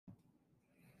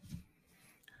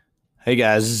Hey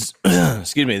guys,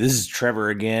 excuse me. This is Trevor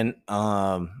again.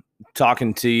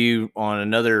 Talking to you on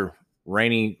another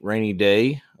rainy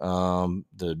day.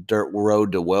 The Dirt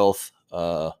Road to Wealth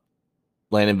land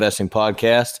investing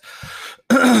podcast.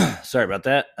 Sorry about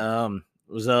that.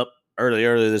 Was up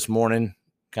early this morning,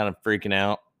 kind of freaking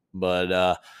out,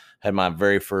 but had my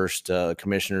very first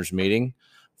commissioners meeting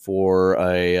for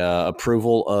a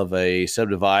approval of a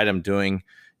subdivide I'm doing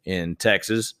in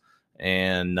Texas,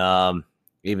 and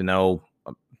even though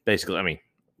basically, I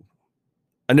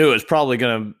knew it was probably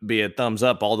going to be a thumbs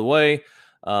up all the way.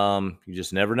 You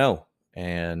just never know,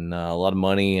 and a lot of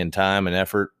money and time and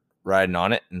effort riding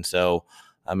on it, and so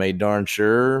I made darn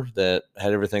sure that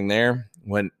had everything there.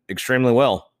 Went extremely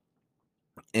well,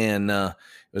 and it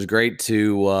was great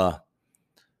to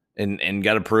and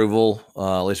got approval,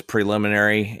 at least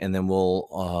preliminary, and then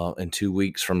we'll in 2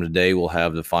 weeks from today we'll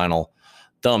have the final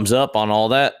thumbs up on all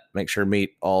that. Make sure to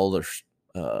meet all the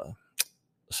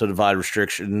subdivide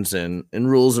restrictions and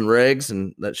rules and regs,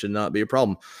 and that should not be a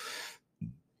problem.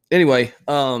 Anyway,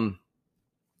 kind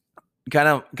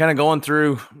of going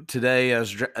through today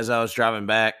as I was driving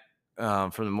back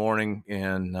from the morning,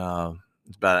 and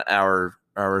it's about an hour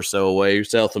or so away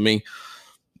south of me.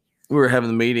 We were having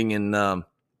the meeting, and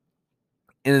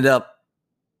ended up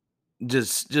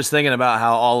just thinking about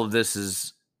how all of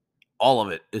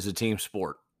it is a team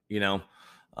sport,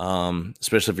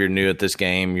 especially if you're new at this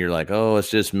game. You're like, oh,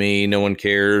 it's just me. No one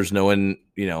cares. No one,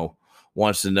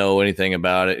 wants to know anything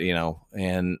about it,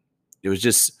 and it was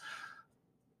just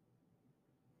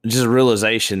a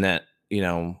realization that,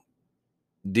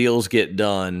 deals get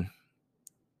done,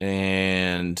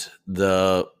 and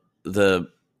the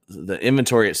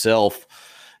inventory itself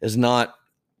is not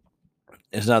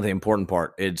the important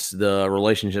part. It's the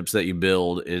relationships that you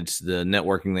build. It's the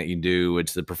networking that you do.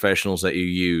 It's the professionals that you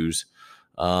use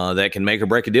that can make or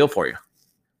break a deal for you,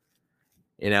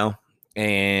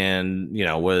 and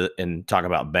talk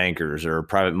about bankers or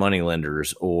private money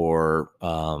lenders or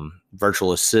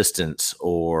virtual assistants,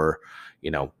 or,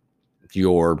 your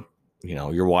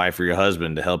wife or your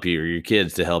husband to help you, or your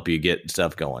kids to help you get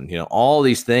stuff going. All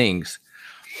these things.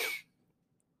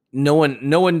 No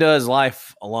one does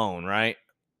life alone, right?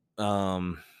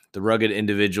 The rugged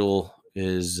individual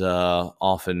is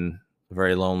often a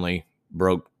very lonely,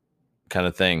 broke kind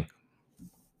of thing.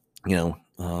 You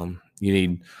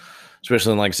need,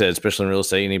 especially like I said, especially in real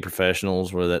estate, you need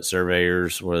professionals, whether that's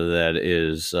surveyors, whether that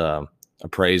is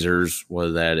appraisers,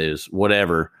 whether that is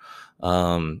whatever,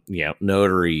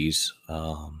 notaries,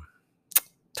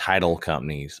 title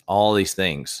companies, all these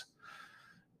things.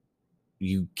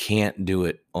 You can't do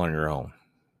it on your own,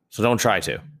 so don't try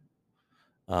to.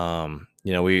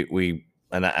 We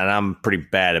and I'm pretty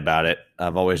bad about it.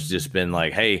 I've always just been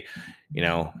like, hey,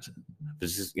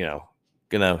 this is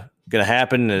gonna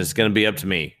happen, and it's gonna be up to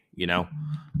me.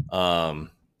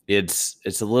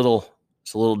 It's a little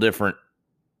different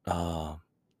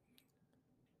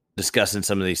discussing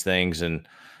some of these things and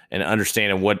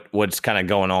understanding what's kind of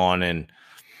going on, and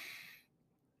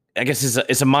I guess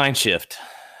it's a mind shift,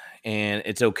 and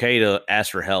it's okay to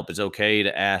ask for help. It's okay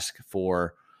to ask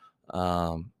for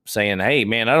saying, hey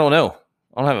man, I don't know,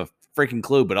 I don't have a freaking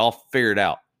clue, but I'll figure it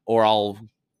out, or I'll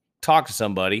talk to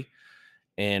somebody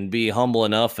and be humble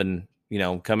enough and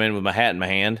come in with my hat in my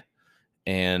hand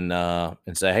and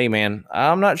say, hey man,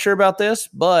 I'm not sure about this,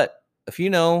 but if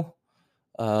can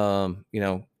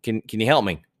you help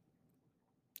me?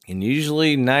 And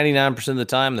usually 99% of the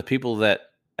time, the people that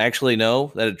actually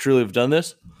know that truly have done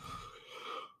this,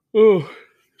 is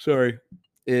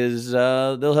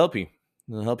they'll help you.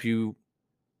 They'll help you,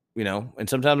 and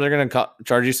sometimes they're going to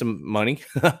charge you some money,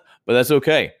 but that's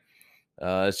okay.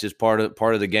 It's just part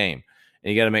of the game.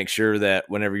 And you got to make sure that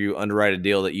whenever you underwrite a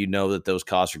deal, that that those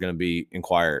costs are going to be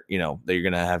inquired, that you're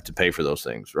going to have to pay for those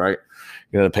things, right?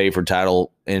 You're going to pay for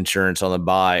title insurance on the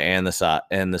buy and the side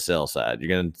and the sell side. You're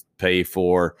going to pay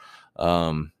for,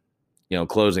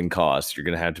 closing costs. You're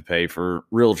going to have to pay for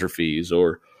realtor fees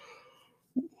or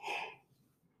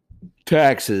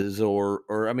taxes, or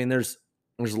there's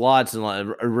lots and lots of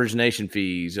origination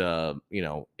fees,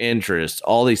 interest,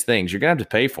 all these things. You're going to have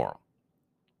to pay for them.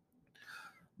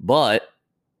 But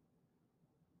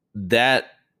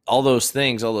all those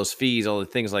things, all those fees, all the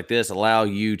things like this allow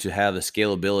you to have the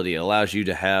scalability. It allows you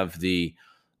to have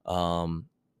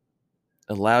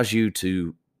allows you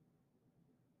to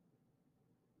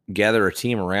gather a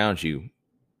team around you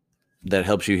that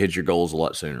helps you hit your goals a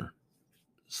lot sooner.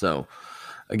 So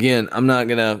again, I'm not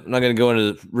gonna go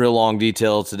into real long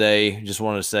detail today. Just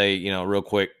wanted to say, real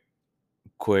quick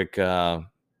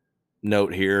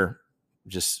note here.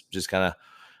 Just kind of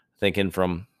thinking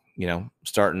from,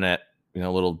 starting at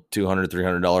little $200,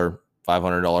 $300,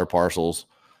 $500 parcels,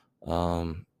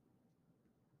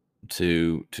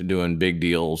 to doing big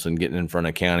deals and getting in front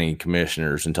of county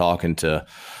commissioners and talking to,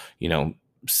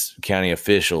 county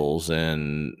officials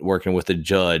and working with the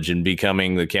judge and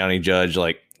becoming the county judge,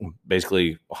 like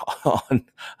basically on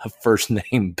a first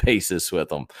name basis with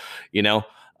them,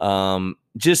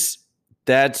 just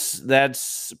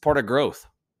that's part of growth.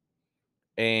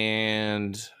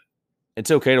 And it's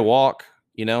okay to walk,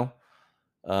 you don't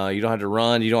have to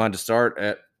run. You don't have to start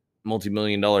at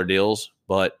multi-million-dollar deals,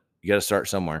 but you got to start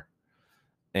somewhere.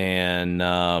 And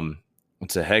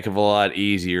it's a heck of a lot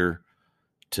easier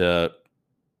to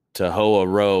hoe a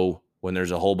row when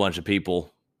there's a whole bunch of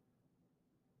people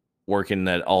working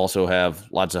that also have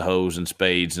lots of hoes and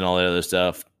spades and all that other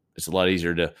stuff. It's a lot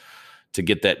easier to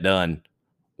get that done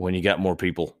when you got more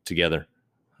people together.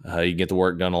 You can get the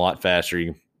work done a lot faster.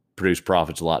 You can produce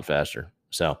profits a lot faster.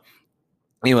 So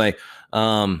anyway,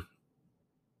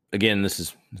 again, this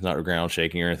is not ground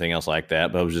shaking or anything else like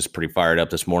that, but I was just pretty fired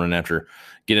up this morning after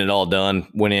getting it all done.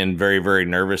 Went in very, very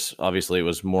nervous. Obviously, it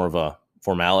was more of a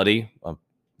formality. I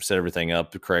set everything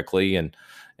up correctly and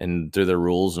through the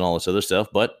rules and all this other stuff,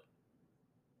 but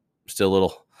still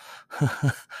a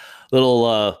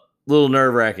little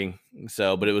nerve wracking.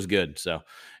 So, but it was good. So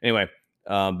anyway,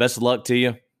 best of luck to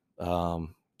you.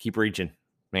 Keep reaching,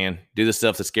 man. Do the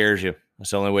stuff that scares you.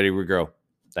 That's the only way to grow.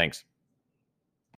 Thanks.